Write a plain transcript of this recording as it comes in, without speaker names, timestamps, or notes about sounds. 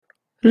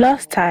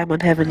Last time on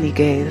Heavenly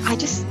Gaze.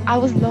 I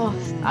was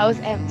lost. I was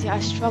empty. I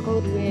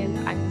struggled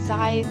with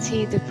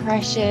anxiety,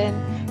 depression,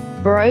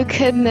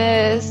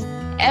 brokenness,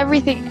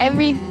 everything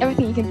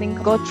you can think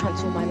of. God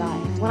transformed my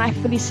life. When I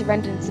fully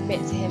surrendered and submit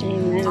to Him,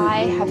 Amen.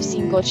 I have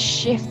seen God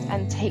shift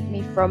and take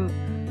me from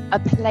a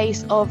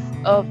place of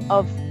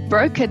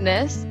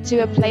brokenness to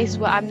a place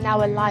where I'm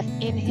now alive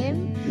in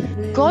Him.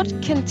 God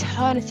can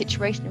turn a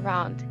situation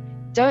around.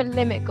 Don't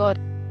limit God.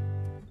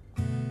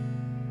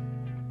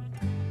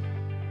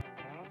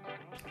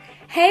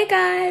 Hey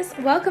guys,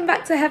 welcome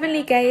back to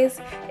Heavenly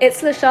Gaze.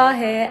 It's Lashar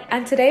here,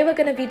 and today we're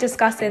going to be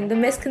discussing the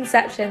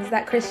misconceptions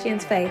that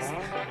Christians face.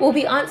 We'll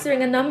be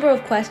answering a number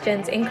of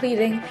questions,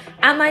 including,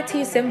 am I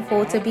too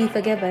sinful to be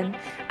forgiven?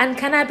 And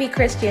can I be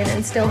Christian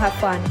and still have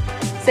fun?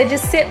 So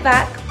just sit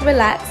back,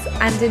 relax,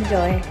 and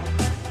enjoy.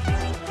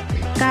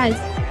 Guys,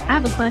 I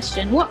have a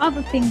question. What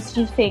other things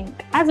do you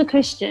think, as a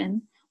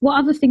Christian, what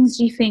other things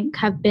do you think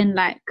have been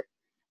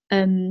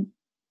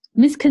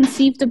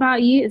misconceived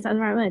about you? Is that the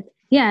right word?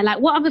 Yeah,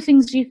 what other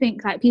things do you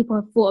think people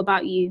have thought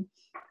about you,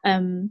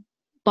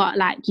 but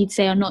you'd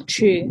say are not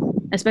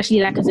true,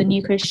 especially as a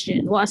new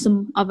Christian? What are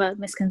some other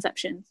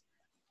misconceptions?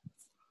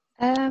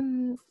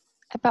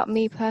 About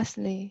me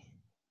personally.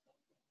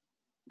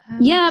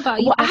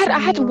 About you. I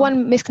had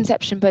one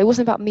misconception, but it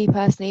wasn't about me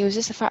personally. It was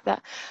just the fact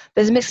that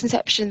there's a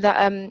misconception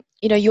that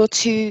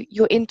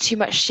you're in too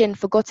much sin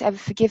for God to ever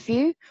forgive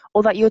you,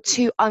 or that you're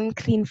too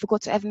unclean for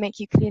God to ever make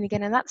you clean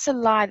again. And that's a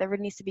lie that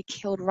really needs to be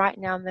killed right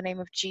now in the name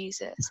of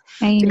Jesus.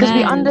 Amen. Because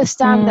we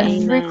understand that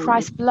through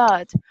Christ's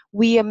blood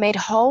we are made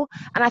whole.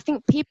 And I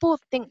think people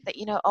think that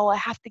I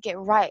have to get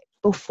right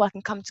before I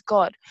can come to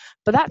God,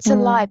 but that's a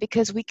lie,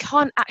 because we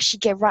can't actually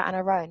get right on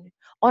our own.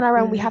 On our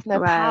own, we have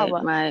no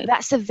power. Right.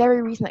 That's the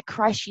very reason that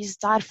Christ Jesus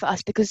died for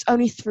us, because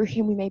only through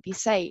Him we may be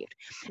saved.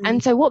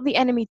 And so what the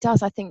enemy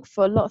does, I think,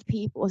 for a lot of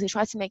people, is he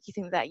tries to make you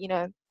think that,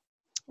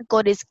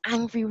 God is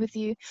angry with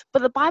you.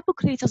 But the Bible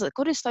clearly tells us that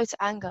God is slow to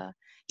anger.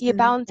 He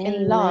abounds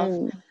in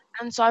love.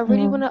 And so I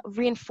really want to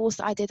reinforce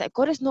the idea that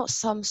God is not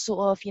some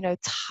sort of,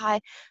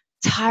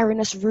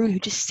 tyrannous ruler who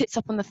just sits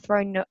up on the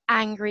throne,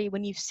 angry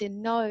when you've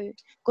sinned. No,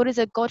 God is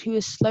a God who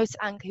is slow to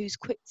anger, who's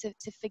quick to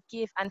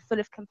forgive and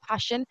full of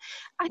compassion.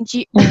 And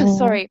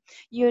there's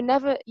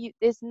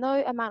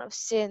no amount of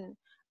sin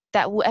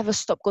that will ever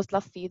stop God's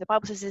love for you. The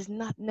Bible says there's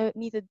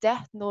neither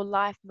death nor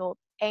life nor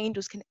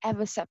angels can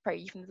ever separate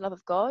you from the love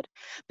of God.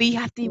 But you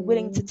have to be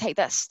willing to take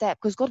that step,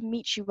 because God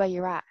meets you where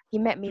you're at. He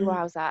met me where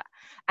I was at,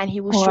 and He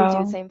will surely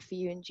do the same for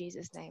you in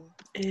Jesus' name.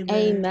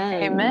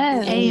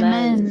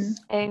 Amen.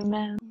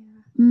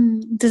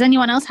 Does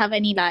anyone else have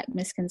any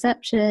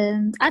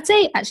misconceptions? I'd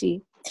say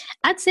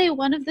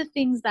one of the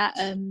things that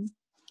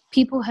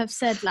people have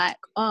said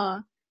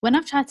when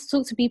I've tried to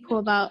talk to people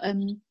about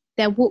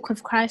their walk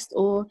with Christ,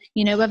 or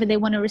whether they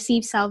want to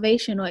receive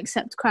salvation or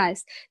accept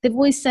Christ, they've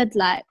always said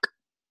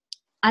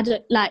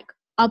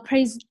I'll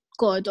praise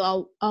God,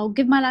 or I'll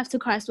give my life to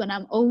Christ when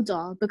I'm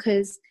older,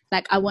 because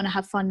I want to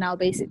have fun now,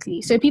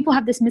 basically. So people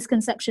have this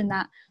misconception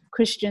that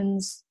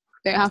Christians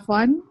don't have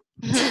fun.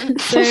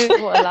 So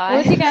what a lie.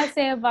 What do you guys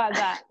say about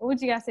that?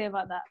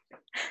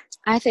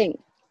 I think,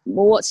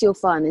 what's your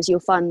fun? Is your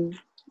fun,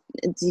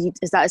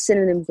 is that a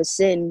synonym for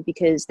sin?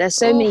 Because there's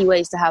so many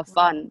ways to have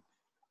fun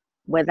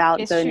without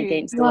going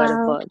against the word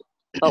of God.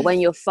 But when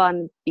your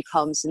fun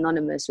becomes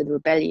synonymous with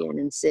rebellion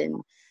and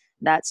sin,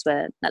 that's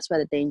where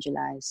the danger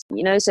lies.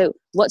 So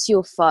what's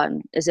your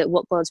fun? Is it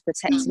what God's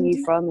protecting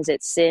you from? Is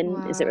it sin?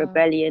 Is it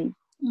rebellion?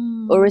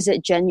 Or is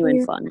it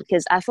genuine fun?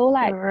 Because I feel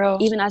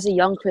even as a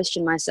young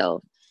Christian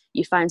myself,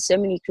 you find so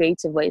many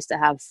creative ways to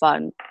have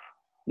fun,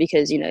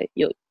 because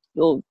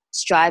you're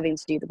striving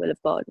to do the will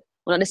of God.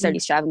 Well, not necessarily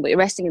striving, but you're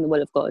resting in the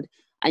will of God,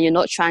 and you're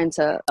not trying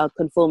to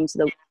conform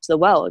to the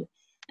world.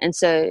 And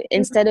so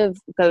instead of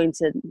going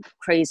to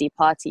crazy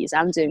parties,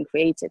 I'm doing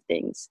creative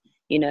things.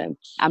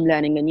 I'm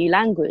learning a new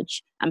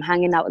language. I'm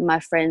hanging out with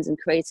my friends and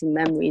creating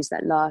memories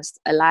that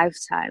last a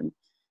lifetime.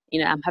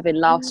 I'm having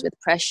laughs with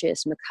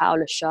Precious, Mikhail,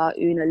 Lashar,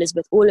 Una,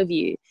 Elizabeth, all of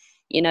you.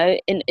 In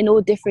all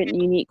different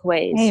unique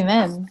ways.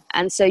 Amen.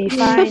 And so you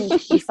find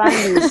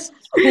these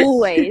cool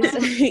ways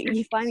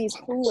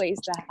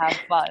to have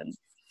fun,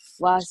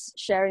 whilst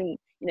sharing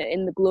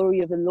in the glory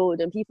of the Lord.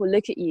 And people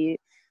look at you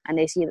and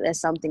they see that there's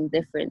something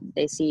different.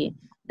 They see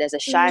there's a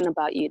shine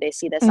about you. They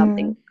see there's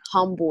something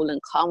humble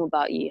and calm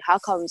about you. How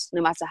comes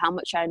no matter how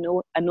much I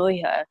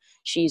annoy her,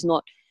 she's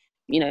not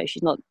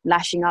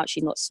lashing out,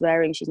 she's not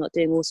swearing, she's not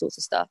doing all sorts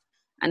of stuff.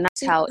 And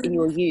that's how in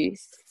your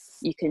youth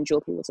you can draw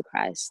people to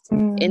Christ.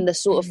 In the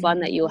sort of fun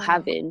that you're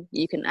having,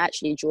 you can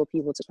actually draw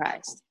people to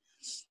Christ.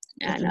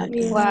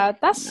 Wow,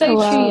 that's so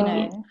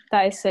true.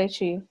 That is so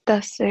true.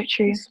 That's so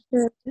true.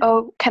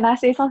 Oh, can I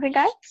say something,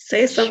 guys?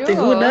 Say something,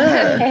 Sure.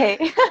 Una.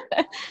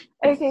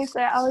 Okay,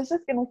 so I was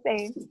just gonna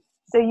say,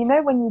 so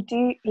when you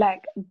do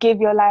give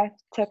your life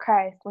to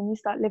Christ, when you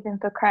start living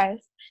for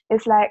Christ,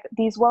 it's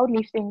these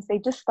worldly things, they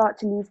just start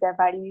to lose their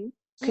value,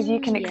 because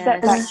you can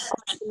accept God's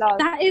love.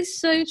 That is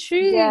so true.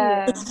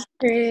 Yeah.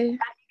 True.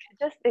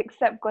 Just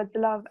accept God's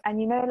love,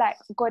 and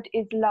God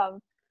is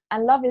love.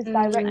 and love is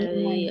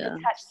directly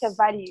attached to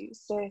value.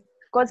 So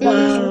God's love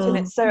is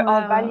infinite, so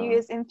our value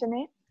is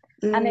infinite.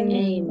 And then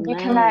you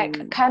can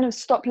like kind of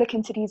stop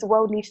looking to these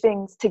worldly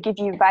things to give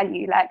you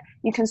value. Like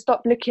you can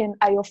stop looking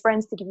at your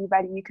friends to give you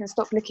value. You can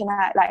stop looking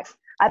at, like,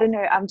 I don't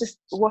know, I'm just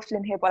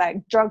waffling here, but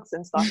like drugs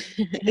and stuff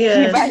to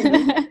give you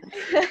value.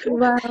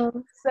 Wow.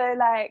 So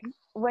like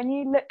when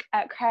you look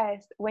at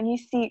Christ, when you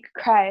seek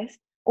Christ,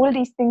 all of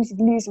these things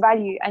lose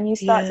value, and you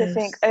start to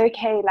think,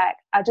 okay, like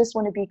I just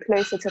want to be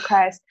closer to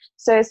Christ.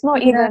 So it's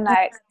not even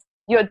like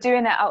you're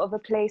doing it out of a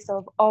place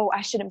of, oh,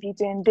 I shouldn't be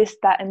doing this,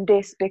 that, and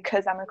this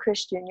because I'm a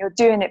Christian. You're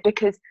doing it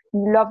because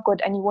you love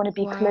God and you want to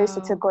be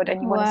closer to God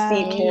and you want to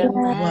seek Him.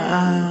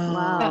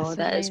 Wow,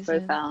 that is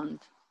profound.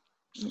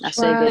 That's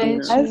so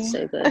good. That's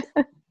so good.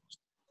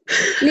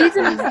 Leads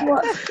into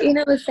what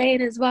Ina was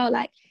saying as well.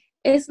 Like,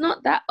 it's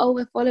not that, oh,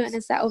 we're following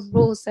a set of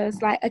rules, so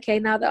it's like, okay,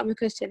 now that I'm a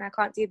Christian, I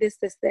can't do this.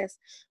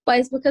 But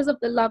it's because of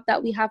the love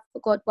that we have for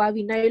God, why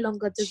we no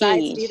longer desire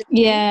to do the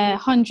things.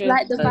 100.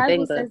 Like the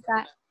Bible says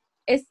that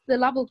it's the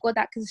love of God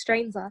that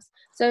constrains us.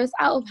 So it's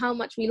out of how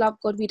much we love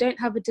God. We don't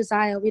have a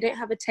desire. We don't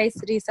have a taste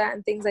to do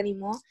certain things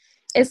anymore.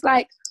 It's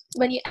like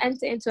when you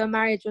enter into a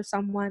marriage with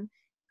someone,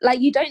 like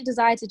you don't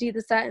desire to do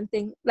the certain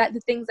thing, like the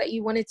things that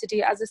you wanted to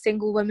do as a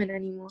single woman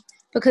anymore,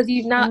 because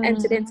you've now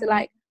entered into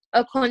like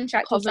a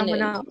contract with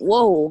someone else.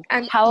 Whoa.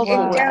 And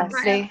powerful, in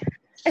Jeremiah,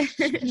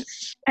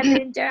 and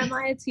in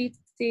Jeremiah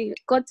 2:2,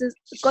 God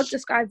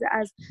describes it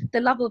as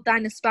the love of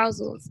thine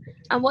espousals.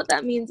 And what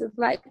that means is,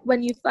 like,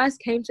 when you first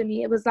came to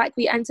me, it was like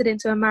we entered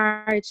into a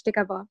marriage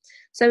together.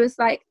 So it's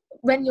like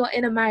when you're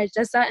in a marriage,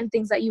 there's certain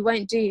things that you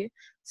won't do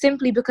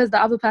simply because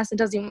the other person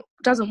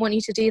doesn't want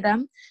you to do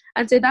them.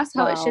 And so that's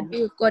how it should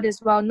be with God as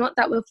well. Not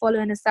that we're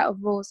following a set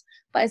of rules,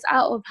 but it's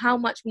out of how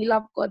much we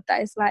love God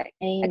that it's like,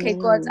 okay,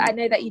 God, I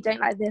know that you don't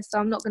like this, so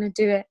I'm not going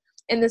to do it.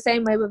 In the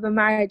same way with a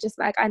marriage, it's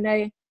like, I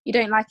know you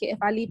don't like it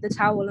if I leave the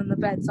towel on the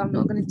bed, so I'm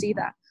not going to do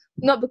that.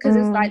 Not because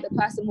it's like the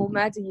person will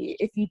murder you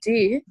if you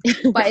do,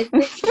 but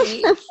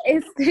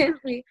it's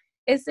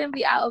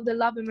simply out of the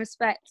love and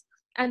respect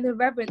and the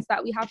reverence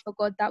that we have for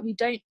God, that we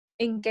don't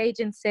engage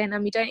in sin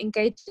and we don't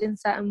engage in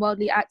certain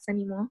worldly acts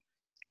anymore.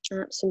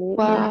 Absolutely.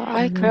 Wow,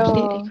 I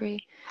completely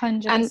agree.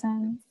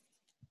 100%.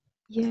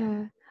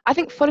 Yeah. I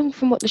think following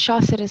from what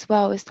Lashar said as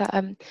well is that,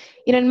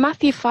 in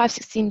Matthew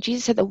 5:16,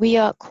 Jesus said that we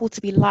are called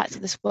to be lights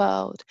of this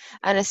world,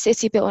 and a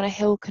city built on a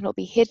hill cannot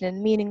be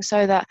hidden, meaning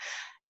so that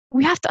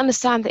we have to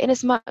understand that in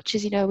as much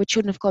as, we're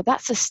children of God,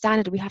 that's a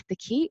standard we have to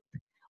keep.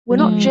 We're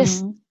not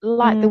just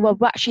like the world,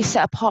 we're actually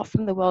set apart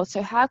from the world.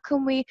 So how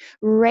can we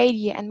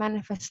radiate and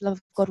manifest the love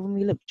of God when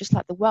we look just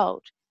like the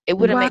world? It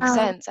wouldn't make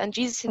sense. And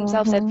Jesus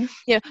himself said,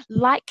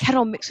 light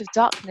cannot mix with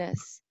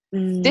darkness.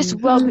 This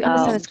world we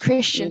understand as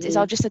Christians is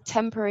just a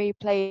temporary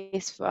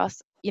place for us,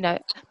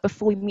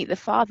 before we meet the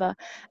Father.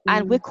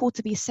 And we're called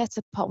to be set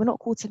apart. We're not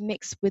called to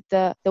mix with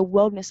the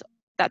worldness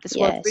that this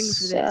world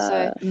brings with it.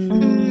 So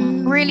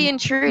really and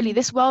truly,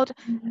 this world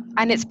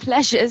and its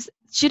pleasures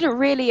shouldn't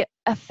really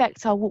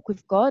affect our walk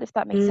with God, if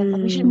that makes sense.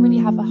 Like, we shouldn't really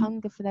have a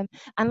hunger for them.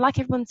 And like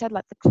everyone said,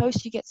 like, the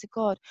closer you get to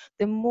God,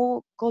 the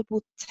more God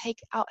will take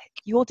out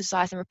your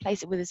desires and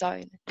replace it with his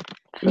own.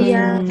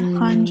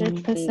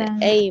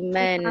 100%.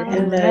 Amen.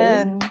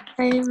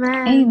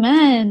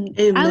 Amen.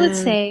 I would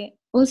say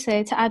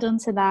also, to add on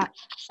to that,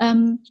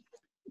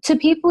 to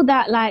people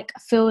that like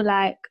feel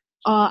like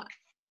are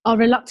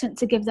reluctant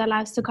to give their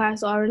lives to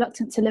Christ, or are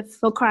reluctant to live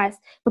for Christ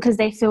because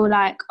they feel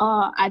like,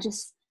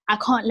 I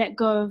can't let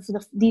go of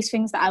these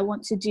things that I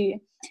want to do.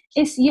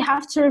 You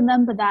have to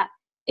remember that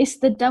it's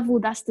the devil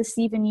that's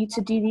deceiving you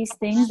to do these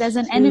things. There's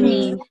an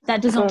enemy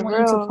that doesn't want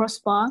you to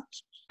prosper.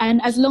 And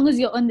as long as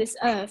you're on this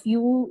earth, you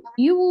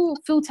will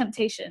feel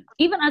temptation.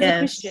 Even as a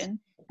Christian,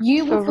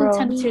 you will feel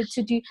tempted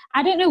to do.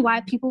 I don't know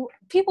why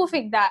people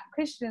think that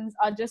Christians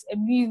are just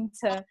immune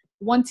to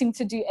wanting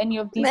to do any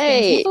of these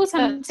things. We feel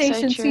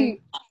temptation too.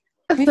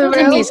 We feel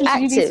temptation to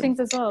do these things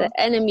as well. The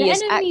enemy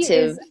is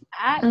active.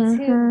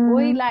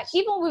 Boy. Like,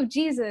 even with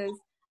Jesus,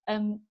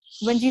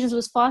 when Jesus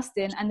was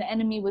fasting and the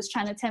enemy was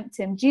trying to tempt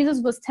him,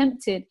 Jesus was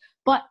tempted,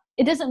 but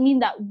it doesn't mean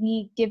that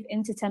we give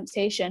into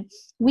temptation.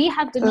 We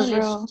have the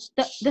knowledge.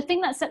 The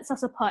thing that sets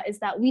us apart is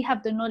that we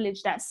have the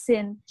knowledge that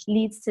sin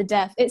leads to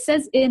death. It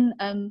says in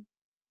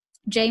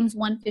James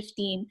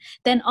 1:15,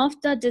 then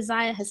after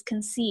desire has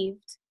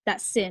conceived,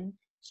 that sin,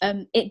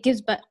 it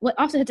gives birth.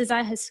 After her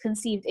desire has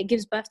conceived, it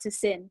gives birth to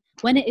sin.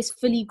 When it is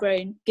fully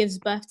grown, gives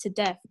birth to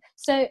death.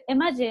 So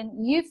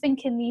imagine you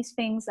thinking these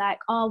things like,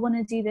 I want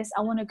to do this,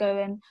 I want to go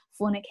and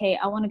fornicate,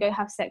 I want to go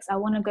have sex, I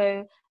want to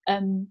go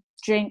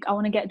drink, I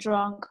want to get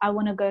drunk, I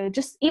want to go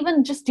just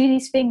do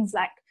these things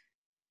like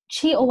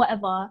cheat or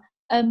whatever.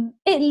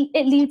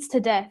 It leads to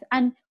death,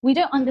 and we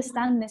don't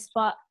understand this,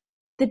 but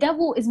the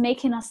devil is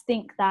making us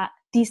think that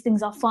these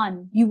things are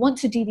fun. You want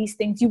to do these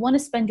things. You want to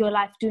spend your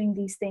life doing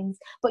these things,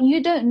 but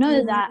you don't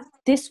know that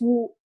this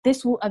will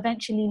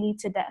eventually lead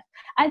to death.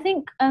 I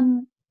think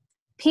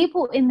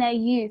people in their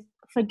youth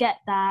forget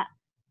that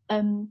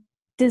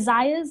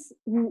desires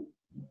will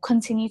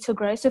continue to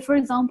grow. So, for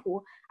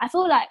example, I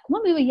feel like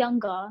when we were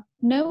younger,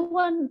 no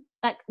one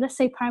like, let's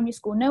say primary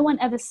school, no one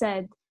ever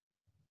said,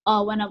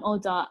 oh, when I'm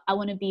older, I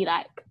want to be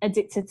like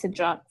addicted to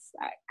drugs.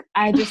 Like,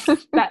 I just,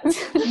 that,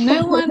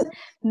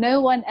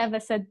 no one ever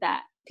said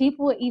that.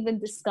 People were even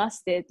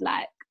disgusted,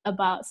 like,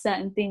 about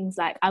certain things.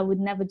 Like, I would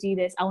never do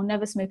this. I will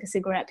never smoke a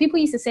cigarette. People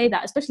used to say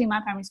that, especially in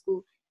my primary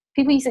school.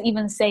 People used to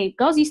even say,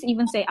 girls used to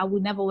even say, I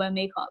would never wear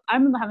makeup. I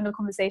remember having a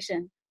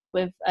conversation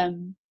with,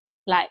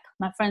 like,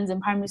 my friends in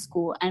primary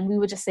school, and we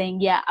were just saying,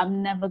 yeah,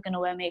 I'm never going to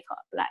wear makeup.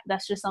 Like,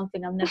 that's just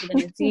something I'm never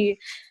going to do.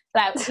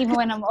 Like, even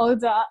when I'm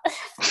older.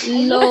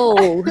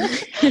 No.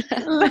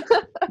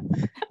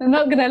 I'm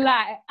not gonna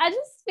lie. I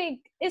just think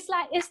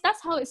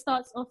that's how it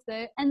starts off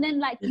though. And then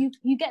like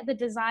you get the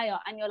desire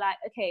and you're like,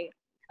 okay,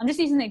 I'm just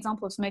using the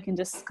example of smoking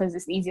just because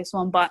it's the easiest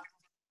one, but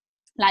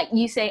like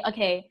you say,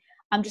 okay,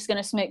 I'm just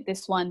gonna smoke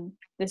this one,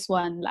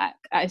 like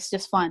it's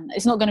just fun.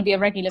 It's not gonna be a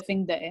regular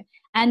thing though.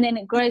 And then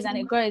it grows and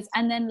it grows.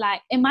 And then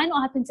like it might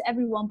not happen to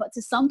everyone, but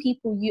to some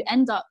people you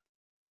end up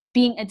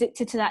being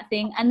addicted to that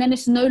thing, and then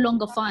it's no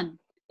longer fun.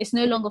 It's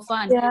no longer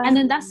fun. Yeah. And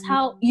then that's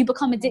how you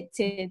become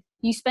addicted.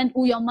 You spend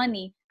all your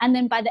money. And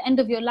then by the end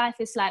of your life,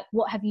 it's like,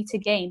 what have you to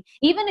gain?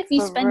 Even if you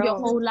spend your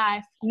whole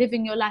life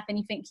living your life and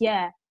you think,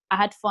 yeah, I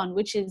had fun,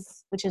 which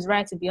is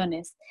rare, to be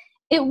honest.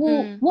 It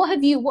will, what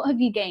have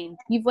you gained?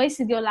 You've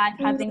wasted your life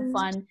having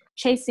fun,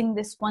 chasing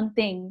this one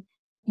thing.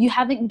 You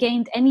haven't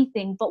gained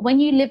anything. But when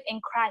you live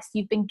in Christ,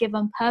 you've been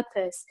given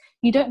purpose.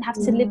 You don't have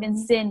to live in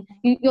sin.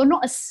 You're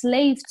not a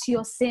slave to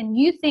your sin.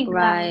 You think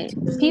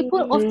that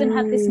people often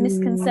have this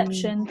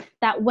misconception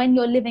that when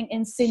you're living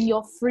in sin,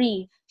 you're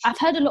free. I've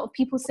heard a lot of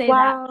people say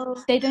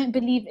that they don't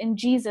believe in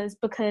Jesus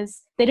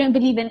because they don't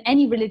believe in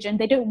any religion.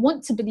 They don't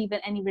want to believe in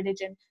any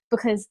religion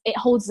because it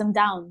holds them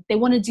down. They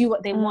want to do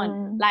what they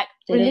want. Like,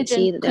 they religion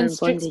don't see that they're in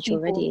constricts bondage people.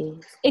 Already.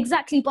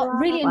 Exactly, but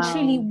really and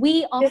truly,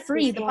 we are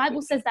free. The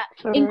Bible says that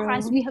in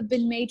Christ we have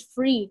been made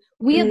free.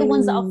 We are the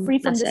ones that are free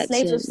from the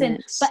slaves of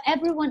sin. But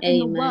everyone in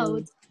the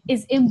world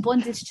is in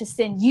bondage to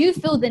sin. You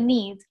feel the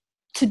need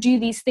to do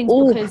these things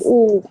because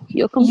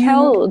you're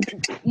compelled.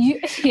 You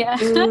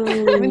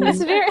in the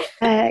spirit.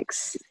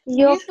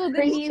 You feel the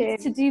Christian. need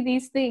to do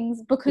these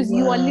things because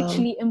you are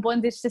literally in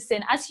bondage to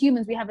sin. As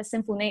humans, we have a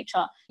sinful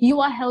nature.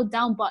 You are held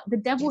down, but the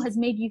devil has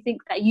made you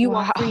think that you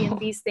are free in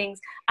these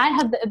things. I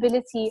have the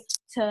ability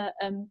to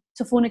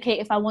fornicate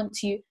if I want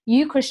to.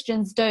 You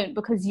Christians don't,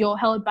 because you're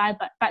held back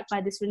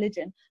by this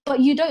religion.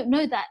 But you don't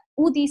know that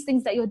all these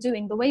things that you're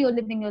doing, the way you're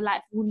living your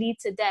life, will lead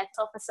to death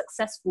of a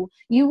successful.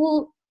 You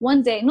will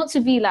one day, not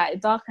to be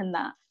like dark and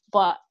that,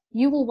 but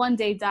you will one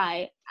day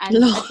die. And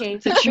okay,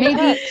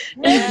 maybe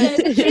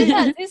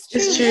it's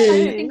true.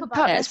 Think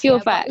about it's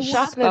pure fact.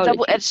 Sharpen a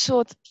double-edged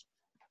sword.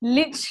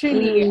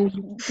 Literally,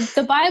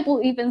 the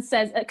Bible even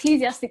says,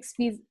 Ecclesiastes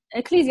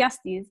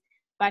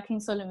by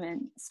King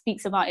Solomon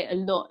speaks about it a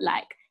lot.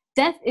 Like,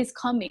 death is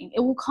coming.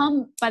 It will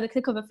come by the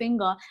click of a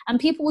finger, and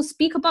people will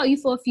speak about you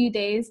for a few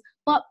days,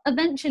 but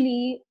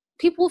eventually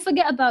people will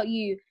forget about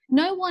you.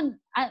 No one,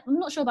 I'm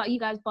not sure about you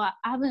guys, but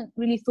I haven't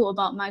really thought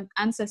about my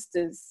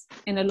ancestors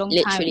in a long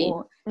time.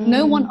 Or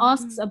no one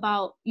asks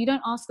about, you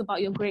don't ask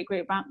about your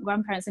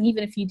great-great-grandparents, and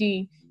even if you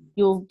do,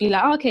 you'll be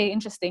like, oh, okay,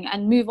 interesting,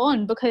 and move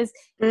on, because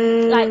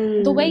like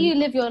the way you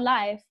live your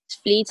life, it's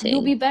fleeting.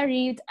 You'll be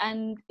buried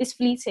and it's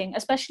fleeting.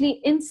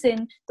 Especially in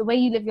sin, the way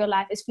you live your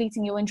life is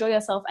fleeting. You'll enjoy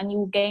yourself and you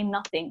will gain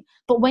nothing.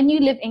 But when you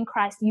live in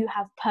Christ, you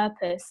have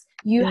purpose.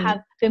 You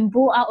have been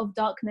brought out of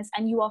darkness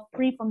and you are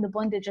free from the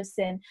bondage of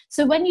sin.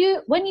 So when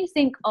you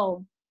think,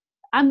 oh,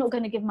 I'm not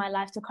going to give my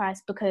life to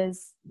Christ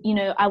because, you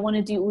know, I want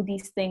to do all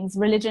these things.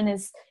 Religion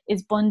is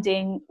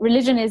bonding.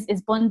 Religion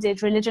is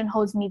bondage. Religion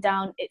holds me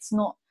down. It's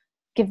not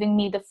giving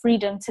me the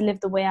freedom to live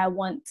the way I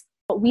want.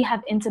 But we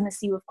have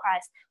intimacy with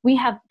Christ. We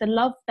have the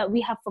love that we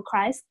have for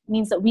Christ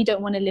means that we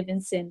don't want to live in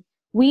sin.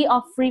 We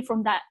are free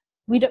from that.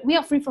 We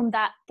are free from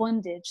that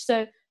bondage.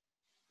 So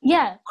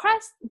yeah,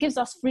 Christ gives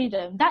us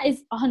freedom. That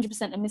is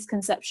 100% a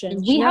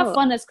misconception. We have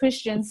fun as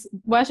Christians,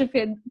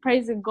 worshiping,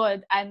 praising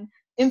God, and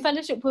in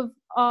fellowship with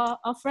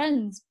our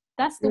friends.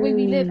 That's the way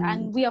we live,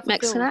 and we are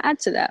fulfilled. Max, can I add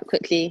to that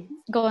quickly?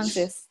 Go on,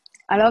 sis.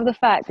 I love the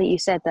fact that you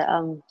said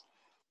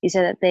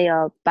that they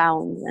are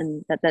bound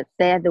and that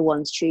they're the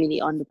ones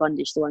truly on the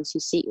bondage, the ones who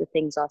seek the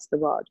things after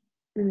God.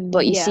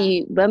 But you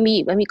see, when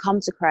we come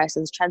to Christ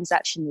and this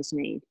transaction is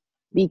made,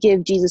 we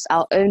give Jesus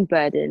our own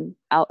burden,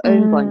 our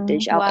own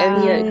bondage, our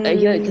own yoke. A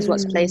yoke is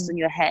what's placed on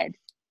your head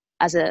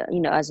as an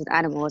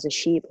animal, as a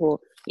sheep, or,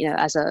 you know,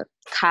 as a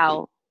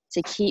cow,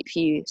 to keep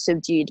you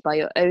subdued by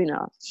your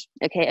owner.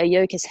 Okay, a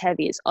yoke is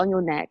heavy, it's on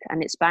your neck,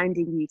 and it's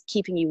binding you,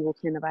 keeping you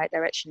walking in the right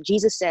direction.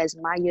 Jesus says,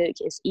 my yoke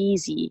is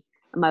easy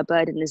and my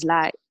burden is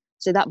light.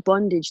 So that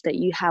bondage that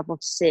you have of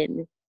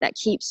sin that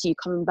keeps you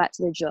coming back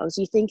to the drugs,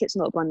 you think it's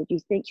not bondage, you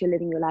think you're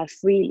living your life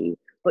freely,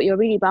 but you're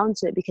really bound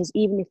to it, because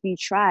even if you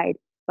tried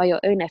by your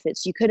own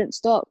efforts, you couldn't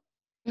stop.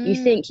 You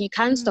think you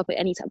can stop at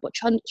any time, but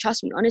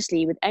trust me,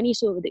 honestly, with any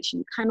sort of addiction,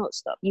 you cannot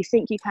stop. You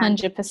think you can,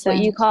 100%. but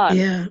you can't.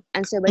 Yeah.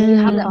 And so when you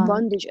have that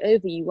bondage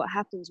over you, what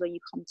happens when you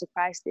come to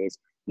Christ is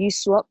you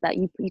swap that,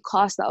 you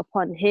cast that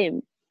upon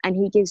him, and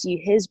he gives you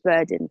his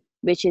burden,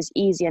 which is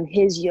easy, and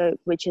his yoke,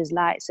 which is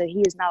light. So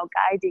he is now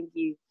guiding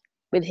you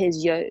with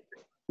his yoke.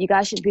 You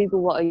guys should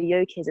Google what a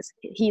yoke is.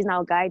 He's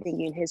now guiding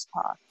you in his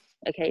path.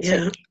 Okay,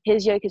 so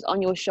his yoke is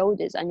on your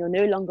shoulders, and you're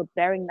no longer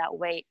bearing that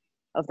weight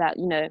of that,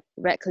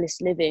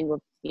 reckless living,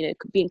 of,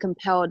 being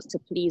compelled to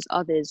please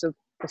others, of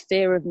the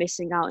fear of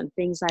missing out and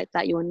things like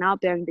that. You are now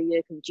bearing the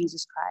yoke of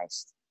Jesus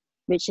Christ,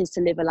 which is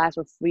to live a life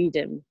of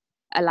freedom,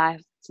 a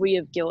life free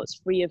of guilt,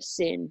 free of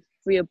sin,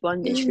 free of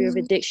bondage, free of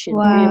addiction,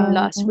 free of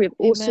lust, free of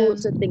all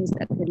sorts of things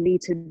that could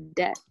lead to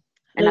death.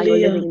 And now you're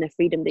living in the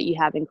freedom that you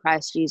have in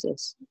Christ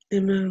Jesus.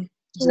 Amen.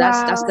 So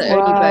that's the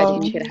only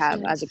burden you could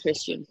have as a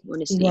Christian,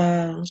 honestly.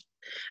 Wow.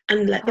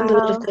 And like in the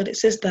word of God, it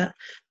says that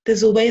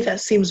there's a way that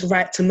seems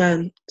right to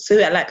man. So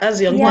that, like, as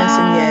a young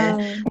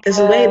person, there's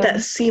a way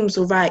that seems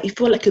right. You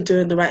feel like you're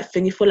doing the right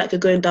thing. You feel like you're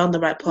going down the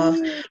right path.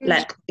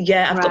 Like,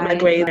 I've got my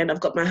grade and I've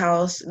got my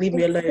house. Leave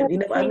me alone. You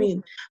know what I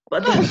mean?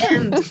 But the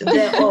end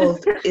thereof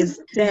is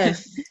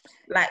death.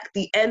 Like,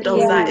 the end of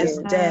that is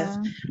death.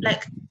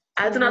 Like,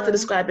 I don't know how to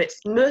describe it.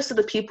 Most of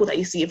the people that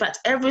you see, in fact,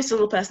 every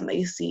single person that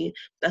you see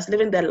that's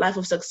living their life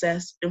of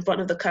success in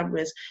front of the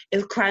cameras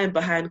is crying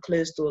behind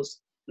closed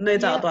doors. No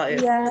doubt about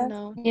it.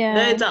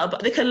 No doubt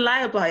about it. They can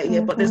lie about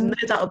it, but there's no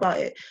doubt about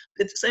it.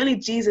 It's only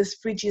Jesus,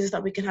 free Jesus,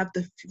 that we can have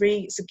the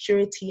free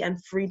security and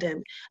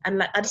freedom. And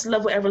like, I just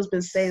love what everyone's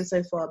been saying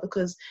so far,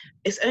 because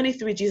it's only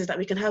through Jesus that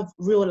we can have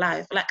real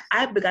life. Like,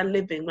 I began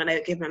living when I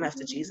gave my life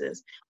to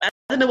Jesus. I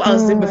don't know what I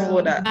was doing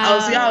before that. I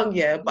was young,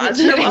 but I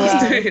don't know what I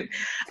was doing.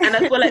 And I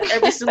feel like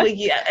every single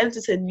year I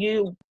entered a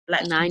new,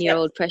 like,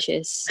 9-year-old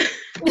Precious.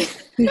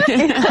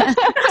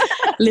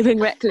 Living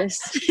reckless.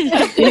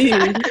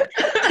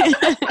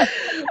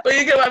 But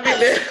you get what I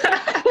mean?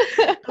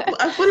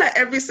 I feel like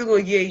every single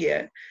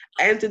year,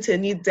 I entered to a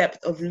new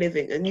depth of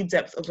living, a new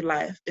depth of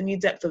life, a new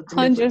depth of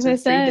deliverance.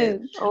 100%.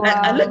 Like,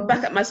 I look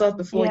back at myself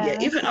before,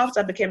 even after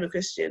I became a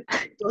Christian,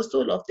 there was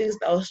still a lot of things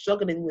that I was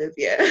struggling with,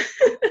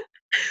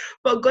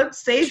 But God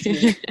saved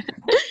me.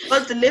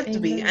 God delivered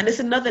me, and it's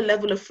another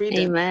level of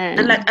freedom. Amen.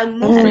 And like, I'm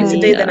more free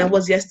today than I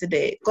was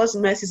yesterday. God's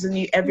mercies are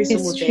new every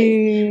single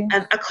day.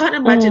 And I can't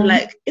imagine,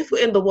 like, if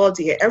we're in the world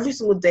here, every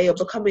single day you're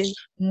becoming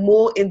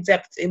more in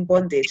depth in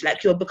bondage.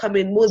 Like, you're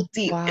becoming more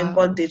deep in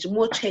bondage,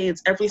 more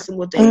chains every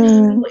single day,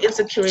 more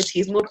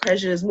insecurities, more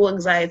pressures, more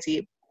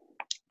anxiety.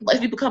 But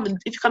if you come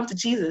to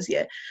Jesus,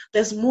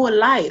 there's more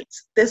light,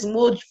 there's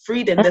more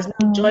freedom, there's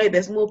more joy,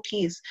 there's more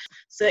peace.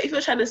 So if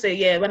you're trying to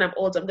say, when I'm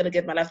older, I'm going to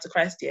give my life to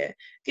Christ, give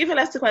your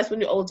life to Christ when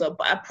you're older.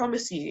 But I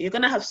promise you, you're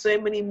going to have so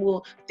many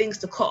more things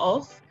to cut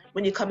off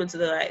when you come into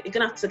the light. You're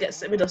going to have to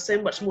get rid of so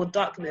much more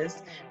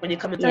darkness when you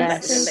come into the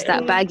light.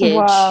 That baggage.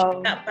 Wow.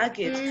 That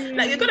baggage.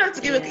 Like, you're going to have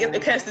to give a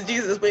curse to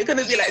Jesus, but you're going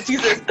to be like,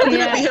 Jesus, I'm going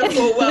to be here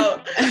for a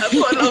while. I've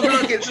got a lot of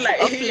luggage,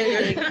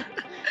 like,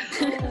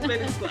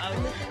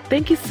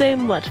 Thank you so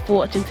much for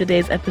watching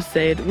today's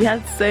episode. We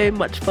had so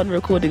much fun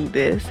recording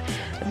this.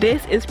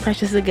 This is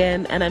Precious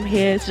again, and I'm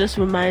here to just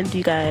remind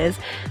you guys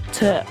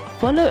to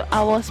follow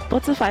our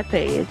Spotify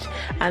page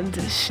and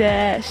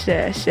share.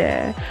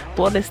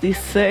 But honestly,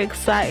 so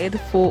excited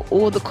for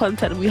all the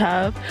content we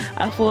have.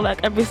 I feel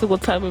like every single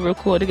time we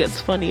record, it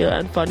gets funnier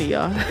and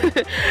funnier.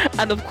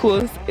 And of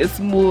course, it's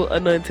more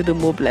anointed and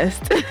more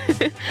blessed.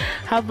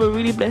 Have a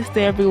really blessed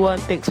day, everyone.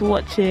 Thanks for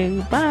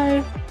watching.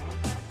 Bye.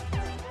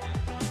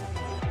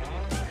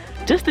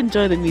 Just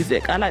enjoy the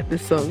music. I like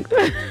this song.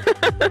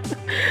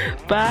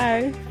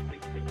 Bye.